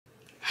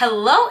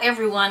Hello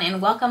everyone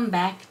and welcome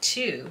back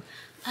to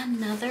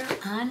another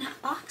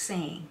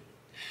unboxing.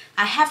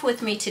 I have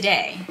with me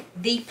today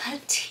the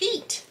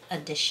petite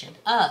edition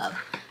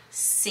of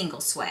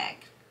SinglesSwag.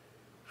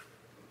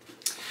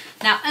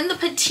 Now in the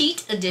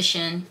petite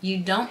edition you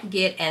don't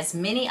get as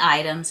many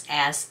items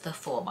as the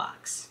full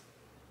box.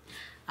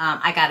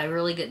 I got a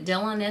really good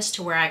deal on this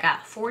to where I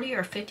got 40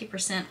 or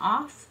 50%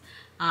 off.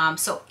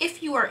 So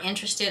if you are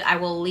interested, I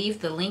will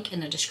leave the link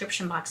in the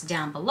description box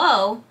down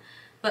below.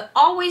 But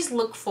always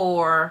look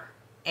for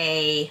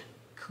a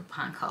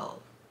coupon code.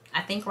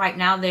 I think right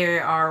now they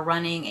are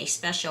running a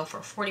special for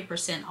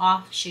 40%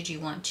 off should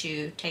you want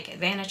to take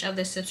advantage of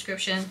this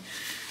subscription.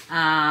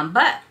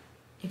 But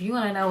if you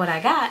want to know what I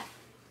got,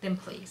 then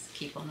please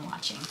keep on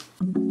watching.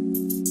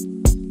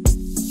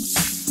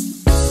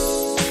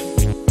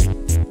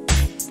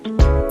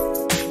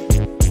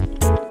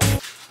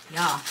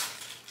 Y'all,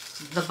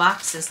 the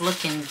box is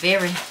looking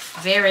very,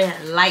 very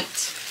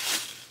light.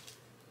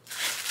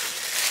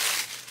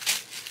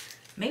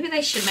 Maybe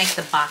they should make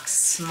the box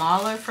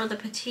smaller for the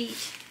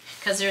petite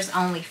because there's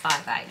only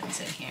 5 items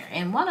in here.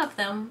 And one of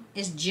them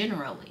is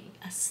generally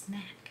a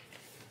snack.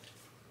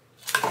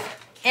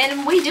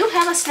 And we do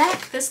have a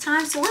snack this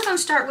time, so we're going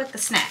to start with the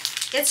snack.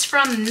 It's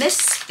from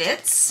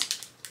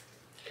Misfits.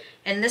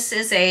 And this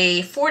is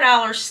a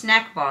 $4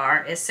 snack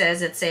bar. It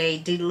says it's a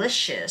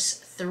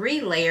delicious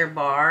 3-layer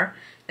bar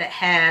that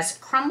has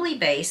crumbly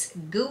base,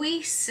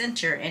 gooey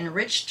center, and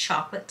rich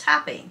chocolate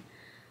topping.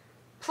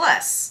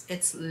 Plus,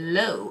 it's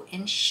low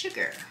in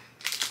sugar.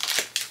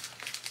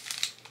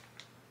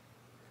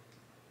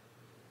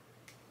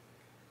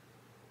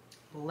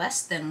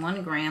 Less than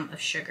 1 gram of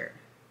sugar.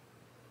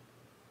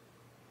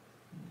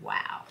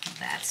 Wow,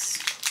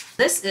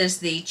 this is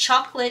the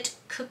chocolate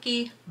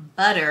cookie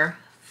butter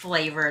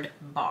flavored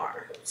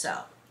bar.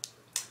 So,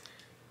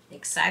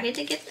 excited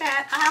to get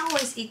that. I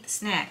always eat the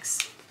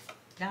snacks.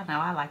 Y'all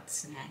know I like the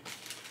snack.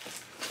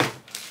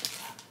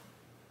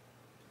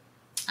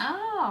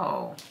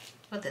 Oh.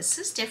 Well, this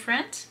is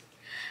different.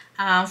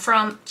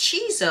 From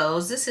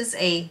Cheezos, this is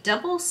a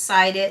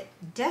double-sided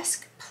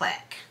desk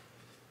plaque.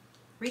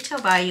 Retail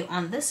value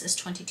on this is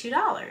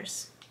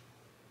 $22.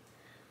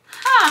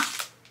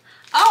 Huh.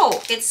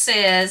 Oh, it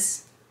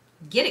says,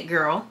 get it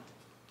girl,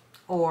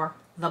 or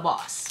the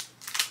boss.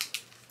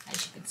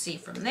 As you can see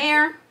from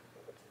there.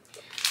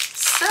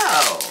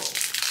 So,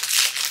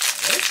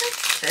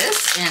 isn't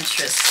this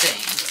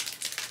interesting?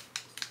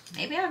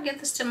 Maybe I'll get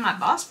this to my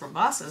boss for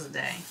Boss's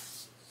Day.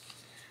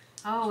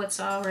 Oh,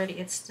 it's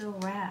still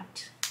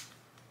wrapped.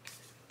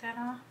 That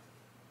on?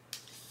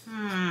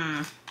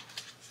 I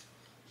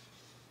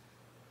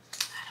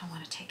don't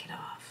want to take it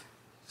off.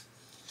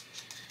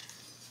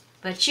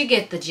 But you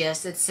get the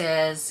gist. It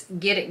says,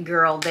 get it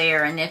girl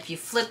there. And if you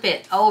flip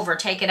it over,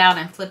 take it out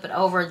and flip it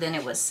over, then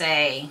it would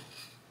say,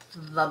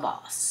 the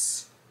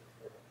boss.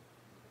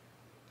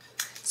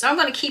 So I'm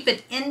going to keep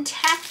it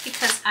intact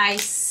because I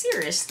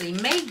seriously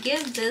may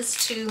give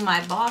this to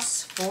my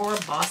boss for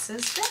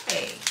Boss's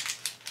Day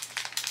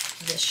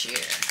this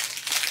year.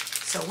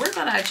 So we're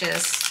gonna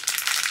just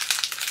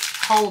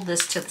hold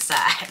this to the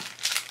side.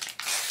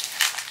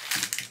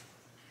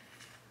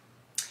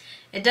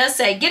 It does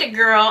say, get it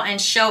girl and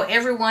show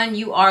everyone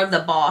you are the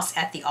boss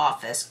at the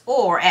office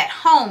or at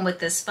home with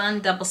this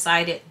fun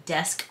double-sided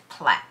desk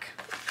plaque.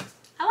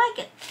 I like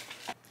it.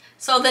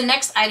 So the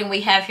next item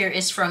we have here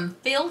is from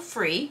Feel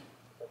Free.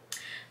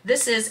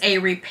 This is a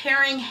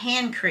repairing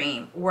hand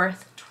cream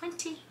worth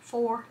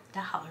 $24.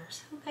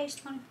 Who pays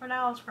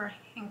 $24 for a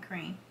hand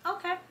cream?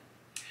 Okay.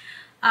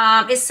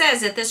 It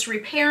says that this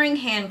repairing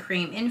hand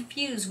cream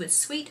infused with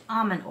sweet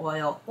almond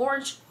oil,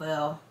 orange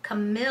oil,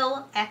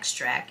 chamomile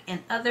extract,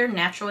 and other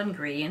natural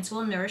ingredients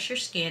will nourish your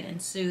skin and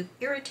soothe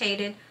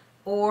irritated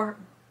or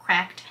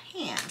cracked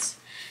hands.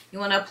 You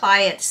want to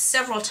apply it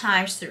several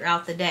times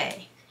throughout the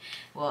day.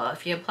 Well,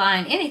 if you're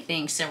applying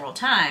anything several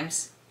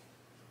times,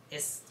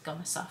 it's going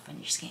to soften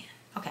your skin.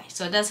 Okay,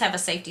 so it does have a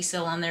safety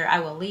seal on there. I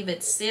will leave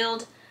it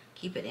sealed.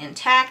 Keep it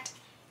intact.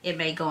 It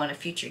may go in a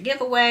future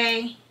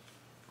giveaway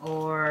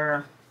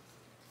or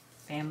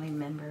family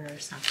member or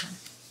something.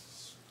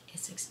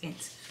 It's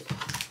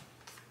expensive.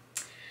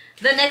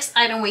 The next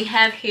item we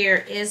have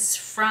here is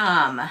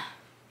from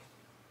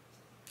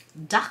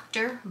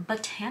Dr.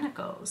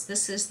 Botanicals.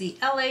 This is the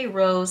LA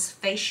Rose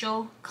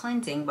Facial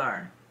Cleansing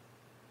Bar.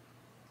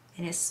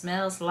 And it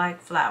smells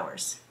like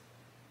flowers.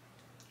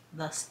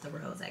 Thus the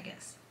rose, I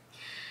guess.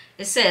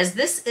 It says,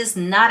 this is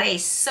not a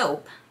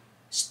soap.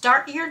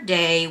 Start your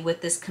day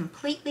with this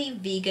completely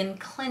vegan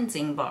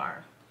cleansing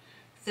bar.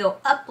 Feel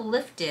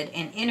uplifted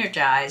and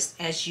energized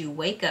as you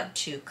wake up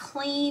to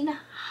clean,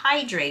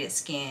 hydrated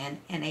skin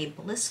and a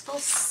blissful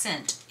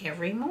scent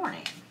every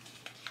morning.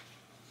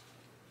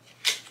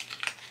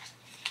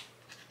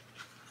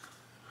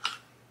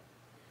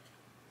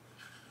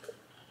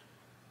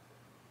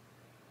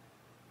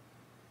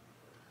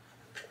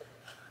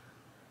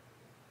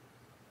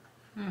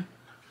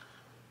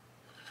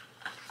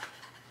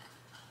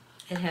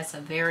 It has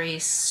a very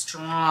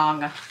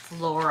strong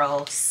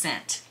floral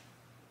scent.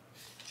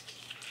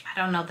 I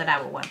don't know that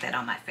I would want that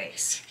on my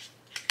face.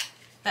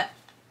 But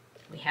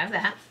we have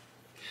that.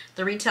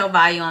 The retail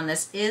value on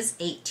this is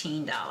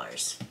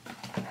 $18.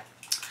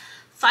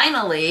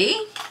 Finally,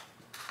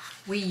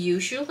 we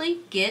usually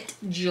get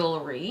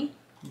jewelry,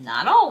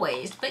 not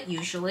always, but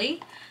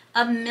usually,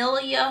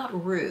 Amelia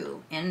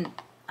Rue. And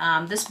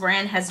this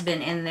brand has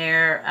been in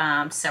there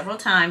several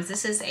times.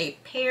 This is a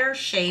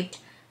pear-shaped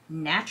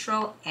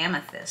natural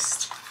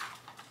amethyst.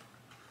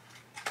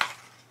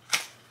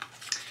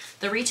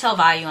 The retail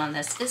value on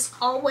this is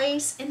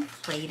always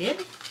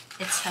inflated.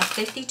 It's a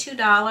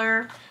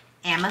 $52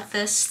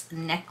 amethyst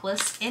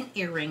necklace and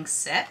earring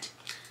set.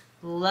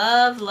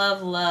 Love,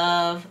 love,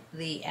 love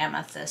the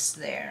amethyst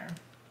there.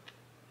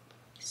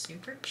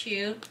 Super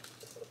cute.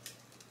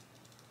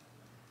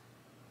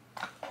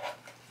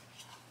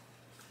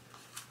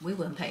 We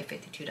wouldn't pay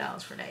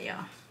 $52 for that,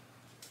 y'all.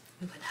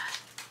 We would not.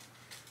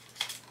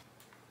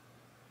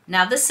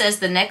 Now this says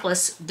the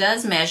necklace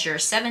does measure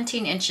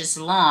 17 inches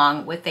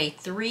long with a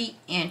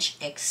 3-inch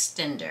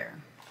extender.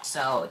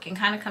 So it can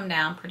kind of come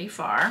down pretty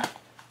far.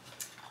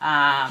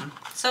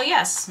 So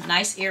yes,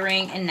 nice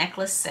earring and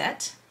necklace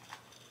set.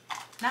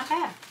 Not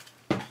bad.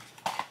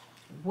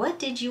 What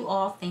did you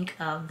all think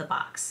of the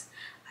box?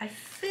 I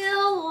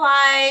feel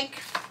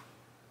like,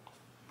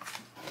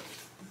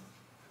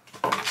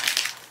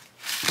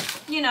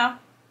 you know,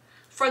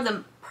 for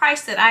the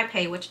price that I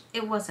paid, which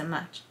it wasn't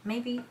much,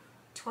 maybe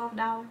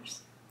 $12.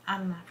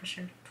 I'm not for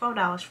sure.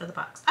 $12 for the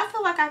box. I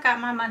feel like I got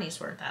my money's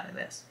worth out of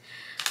this.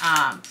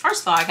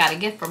 First of all, I got a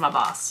gift for my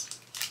boss.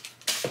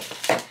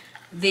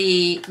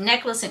 The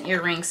necklace and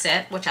earring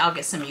set, which I'll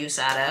get some use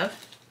out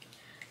of.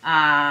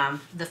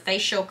 The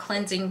facial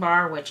cleansing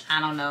bar, which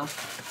I don't know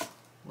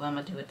what I'm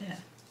going to do with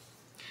that.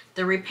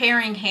 The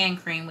repairing hand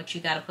cream, which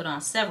you got to put on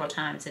several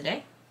times a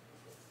day.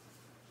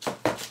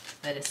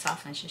 But it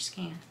softens your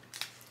skin.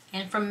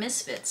 And from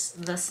Misfits,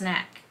 the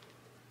snack.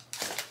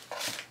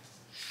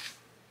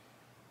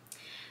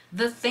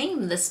 The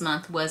theme this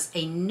month was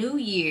a new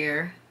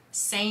year,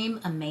 same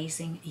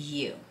amazing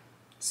you.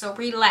 So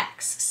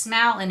relax,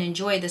 smile, and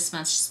enjoy this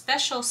month's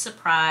special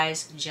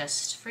surprise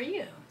just for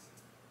you.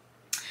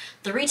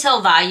 The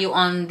retail value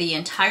on the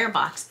entire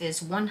box is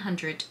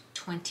 $120.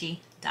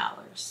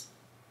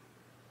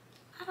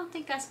 I don't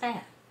think that's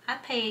bad. I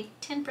paid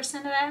 10%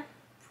 of that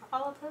for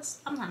all of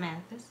this. I'm not mad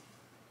at this.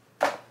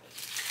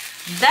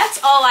 That's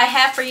all I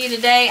have for you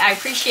today. I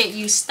appreciate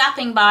you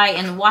stopping by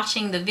and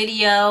watching the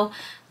video.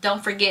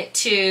 Don't forget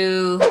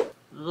to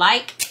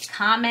like,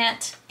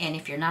 comment, and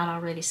if you're not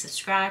already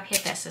subscribed,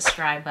 hit that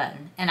subscribe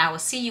button. And I will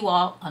see you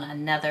all on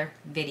another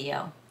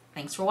video.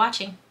 Thanks for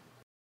watching.